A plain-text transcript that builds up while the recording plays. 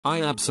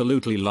I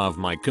absolutely love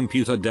my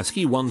computer desk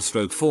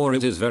 1/4.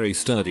 It is very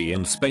sturdy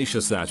and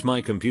spacious that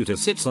my computer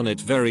sits on it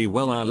very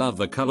well. I love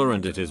the color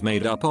and it is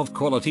made up of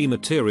quality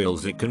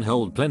materials. It can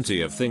hold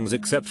plenty of things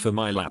except for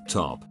my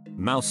laptop,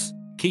 mouse,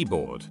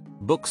 keyboard,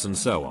 books and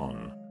so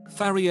on.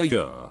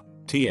 Farrier,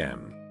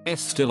 TM.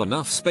 Still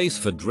enough space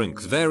for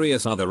drinks,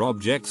 various other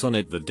objects on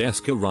it. The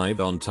desk arrived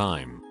on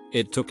time.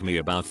 It took me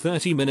about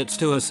 30 minutes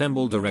to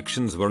assemble.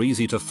 Directions were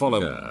easy to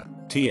follow.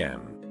 TM.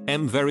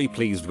 I'm very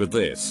pleased with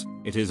this.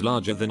 It is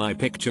larger than I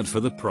pictured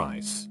for the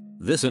price.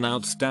 This an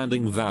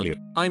outstanding value.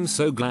 I'm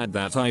so glad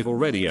that I've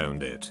already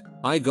owned it.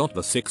 I got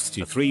the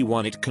 63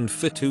 one. It can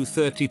fit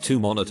 232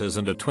 monitors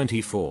and a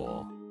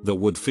 24. The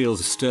wood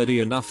feels sturdy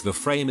enough. The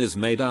frame is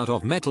made out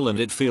of metal and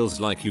it feels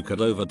like you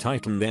could over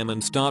tighten them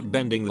and start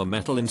bending the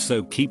metal in,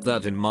 so keep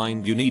that in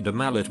mind. You need a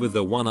mallet with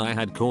the one I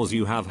had cause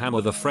you have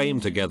hammer the frame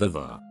together.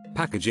 The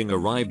packaging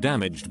arrived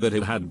damaged but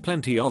it had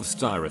plenty of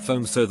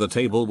styrofoam so the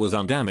table was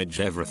undamaged.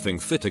 Everything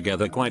fit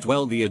together quite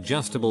well. The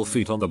adjustable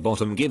feet on the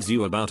bottom gives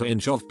you about an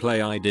inch of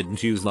play. I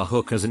didn't use the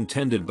hook as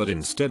intended but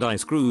instead I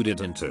screwed it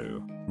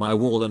into my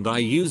wall and I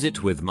use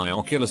it with my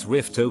Oculus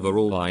Rift.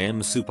 Overall I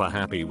am super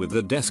happy with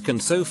the desk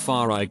and so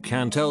far I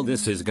can tell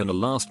this is gonna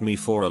last me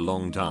for a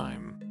long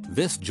time.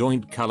 This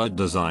joint colored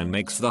design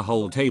makes the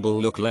whole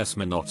table look less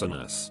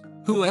monotonous.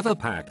 Whoever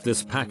packed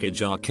this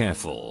package are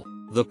careful.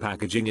 The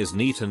packaging is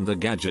neat and the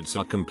gadgets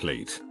are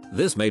complete.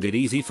 This made it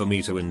easy for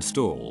me to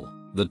install.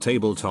 The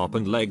tabletop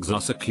and legs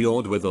are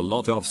secured with a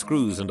lot of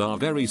screws and are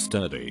very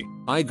sturdy.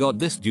 I got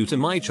this due to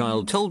my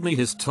child told me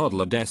his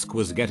toddler desk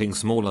was getting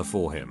smaller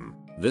for him.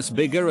 This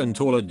bigger and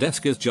taller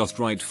desk is just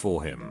right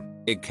for him.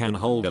 It can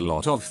hold a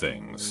lot of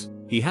things.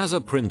 He has a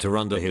printer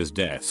under his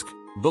desk,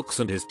 books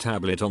and his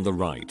tablet on the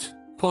right.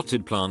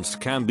 Potted plants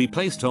can be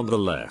placed on the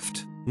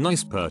left.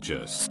 Nice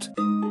purchased.